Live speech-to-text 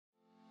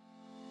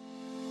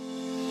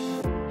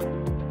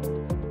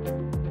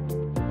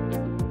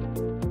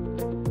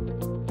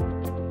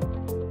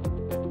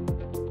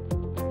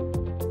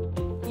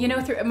You know,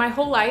 through my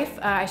whole life,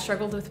 I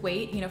struggled with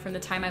weight, you know, from the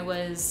time I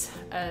was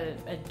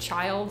a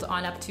child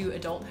on up to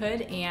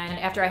adulthood. And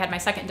after I had my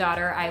second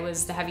daughter, I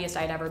was the heaviest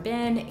I'd ever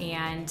been,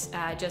 and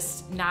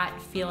just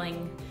not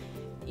feeling,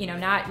 you know,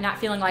 not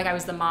feeling like I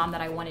was the mom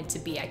that I wanted to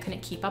be. I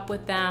couldn't keep up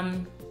with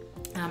them.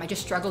 I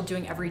just struggled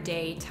doing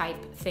everyday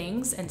type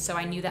things. And so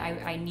I knew that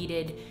I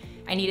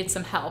needed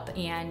some help.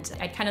 And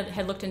I kind of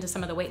had looked into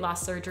some of the weight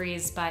loss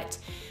surgeries, but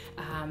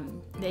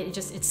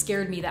it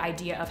scared me, the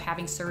idea of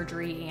having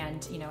surgery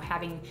and, you know,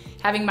 having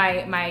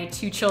my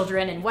two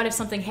children, and what if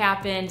something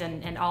happened,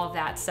 and all of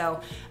that. So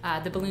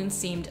the balloon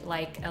seemed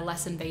like a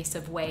less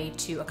invasive way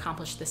to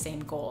accomplish the same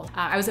goal.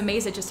 I was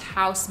amazed at just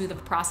how smooth of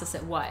a process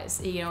it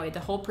was. You know, the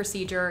whole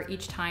procedure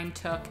each time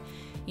took,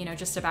 you know,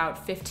 just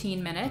about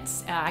 15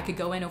 minutes. I could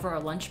go in over a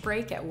lunch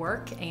break at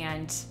work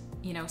and,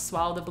 you know,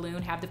 swallow the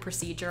balloon, have the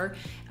procedure,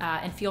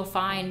 and feel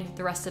fine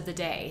the rest of the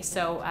day.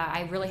 So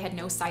I really had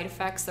no side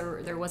effects.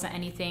 There wasn't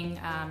anything,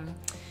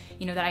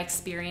 you know, that I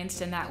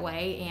experienced in that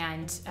way.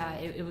 And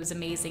it was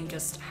amazing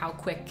just how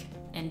quick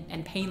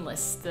and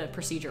painless the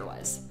procedure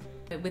was.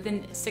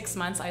 Within 6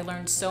 months, I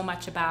learned so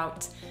much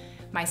about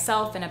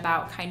myself and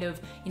about kind of,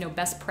 you know,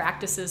 best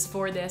practices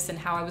for this and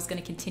how I was going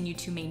to continue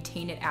to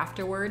maintain it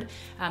afterward.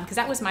 Because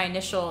that was my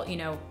initial, you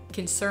know,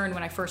 concern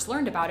when I first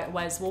learned about it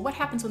was, well, what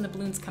happens when the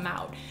balloons come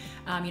out?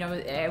 You know,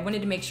 I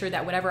wanted to make sure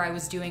that whatever I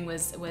was doing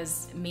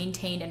was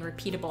maintained and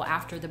repeatable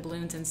after the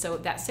balloons. And so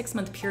that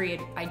 6-month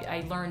period,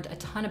 I learned a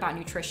ton about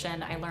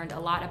nutrition. I learned a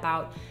lot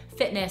about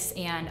fitness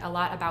and a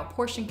lot about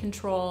portion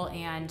control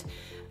and,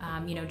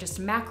 you know, just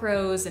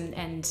macros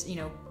and, you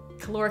know,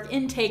 caloric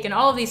intake and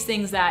all of these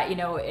things that, you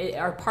know,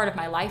 are part of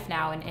my life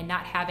now, and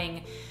not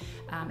having,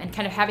 and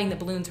kind of having the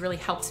balloons really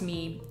helped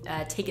me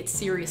take it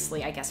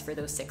seriously, I guess, for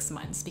those 6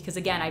 months. Because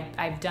again,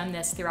 I've done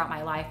this throughout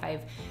my life.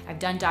 I've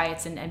done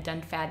diets and I've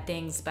done fad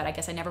things, but I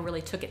guess I never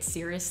really took it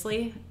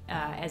seriously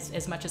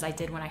as much as I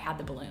did when I had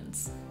the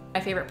balloons.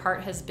 My favorite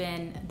part has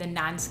been the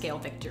non-scale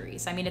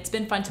victories. I mean, it's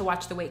been fun to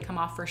watch the weight come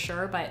off for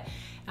sure, but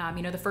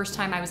you know, the first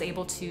time I was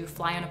able to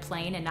fly on a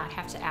plane and not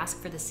have to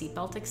ask for the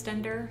seatbelt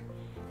extender,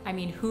 I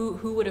mean,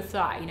 who would have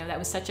thought? You know, that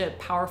was such a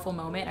powerful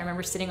moment. I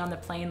remember sitting on the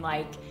plane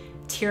like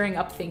tearing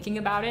up thinking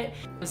about it.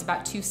 It was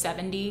about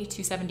 270,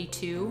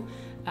 272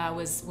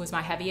 was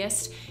my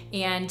heaviest.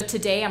 And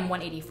today I'm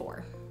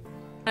 184.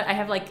 I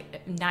have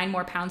like 9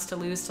 more pounds to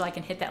lose till I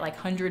can hit that like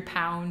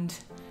 100-pound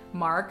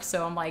mark.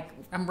 So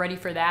I'm ready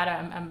for that.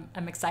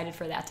 I'm excited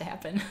for that to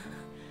happen.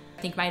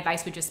 I think my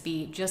advice would just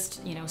be,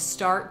 you know,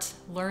 start,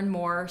 learn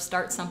more,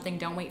 start something.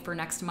 Don't wait for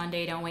next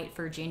Monday. Don't wait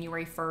for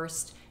January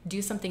 1st. Do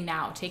something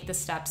now. Take the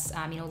steps.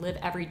 You know, live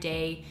every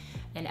day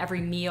and every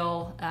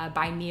meal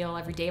by meal,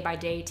 every day by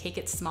day. Take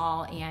it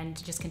small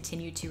and just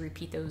continue to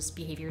repeat those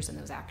behaviors and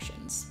those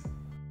actions.